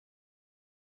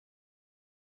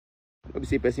Not be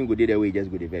say person go there way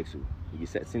just go the vex. So you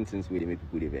set things where they make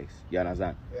people the vex. You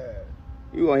understand? Yeah.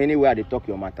 You go anywhere they talk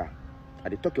your matter.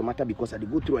 They talk your matter because they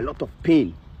go through a lot of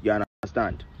pain. You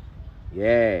understand?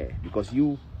 Yeah, because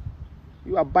you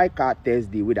are buy car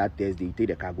Thursday, with that Thursday, you take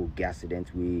the car go get accident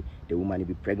where the woman will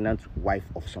be pregnant wife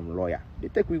of some lawyer. They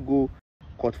take we go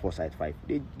court for side 5.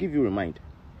 They give you remind.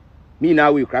 Me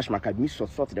now we crash my car, me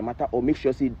sort the matter or make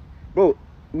sure see, bro,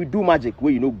 we do magic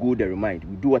where you know go the remind.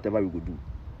 We do whatever we go do.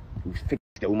 We fix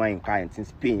the woman in car and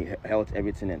things, pain, health,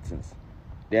 everything and things.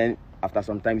 Then after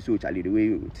some time, so Charlie, the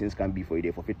way things can be for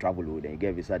you, for free travel, then you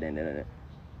get visa, then.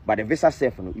 But the visa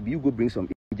safe, if you go bring some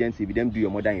agency, if them do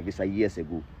your mother in visa years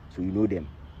ago, so you know them.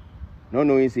 No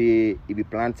knowing say it be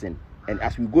planting, and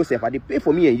as we go safe, they pay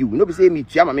for me and you. Nobody say me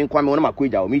chama me kwame on my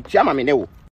kuja, me chama me neo,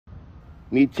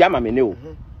 me chama me neo.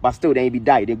 But still, then if he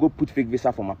die, they go put fake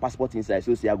visa for my passport inside.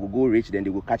 So say I go rich, then they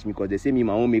go catch me because they say me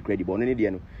my own make ready, but only they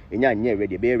know. And you're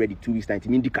ready, be ready 2 weeks time. To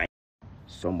mean the kind.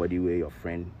 Somebody where your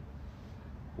friend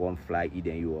won't fly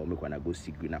either you or make wanna go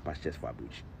see greener pastures for a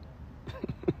bridge.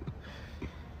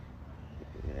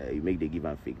 Yeah, you make the give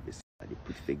and fake visa. They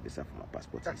put fake visa for my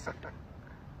passport inside.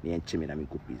 Me and Chimmy, I mean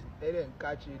copies. They didn't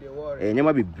catch you, they worry. And you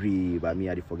might be brave, but me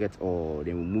I forget. Oh,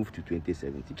 then we move to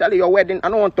 2017. Charlie, your wedding. I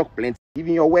don't want to talk plenty.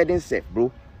 Even your wedding safe,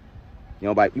 bro. You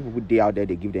know, but people put day out there,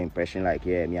 they give the impression like,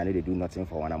 yeah, me, I know they do nothing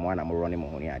for one. I'm running my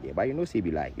money out there. But you know, say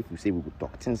be like, if we say we could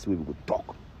talk, things we could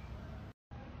talk.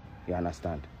 You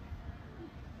understand?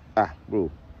 Ah,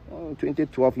 bro.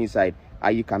 2012 inside,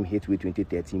 you come hit with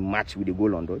 2013 match with the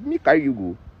goal London. Me carry you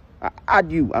go. I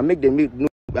add you. I make them make no.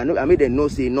 I made them no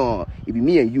say no. It be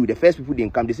me and you. The first people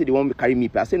didn't come. They say they want to carry me.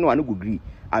 I say no. I no go agree.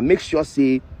 I make sure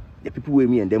say the people with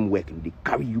me and them working. They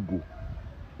carry you go.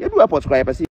 You do a subscribe.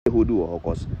 I say who do of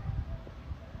course.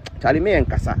 Charlie, me and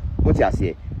Kasa, what you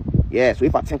say? Yeah, so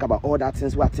if I think about all that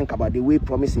things, what I think about the way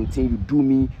promising thing you do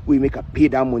me, we make a pay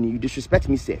that money, you disrespect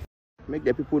me, safe. Make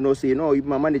the people know say, no, if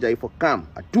my manager, if I come,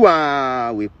 I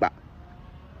do we back.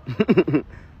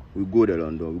 We go to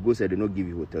London, we go say they don't give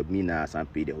you hotel, me now,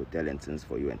 and pay the hotel and things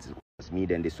for you and things. Me,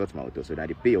 then they sort my hotel, so that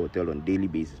they pay your hotel on daily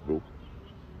basis, bro.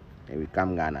 And we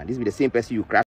come Ghana. This be the same person you crash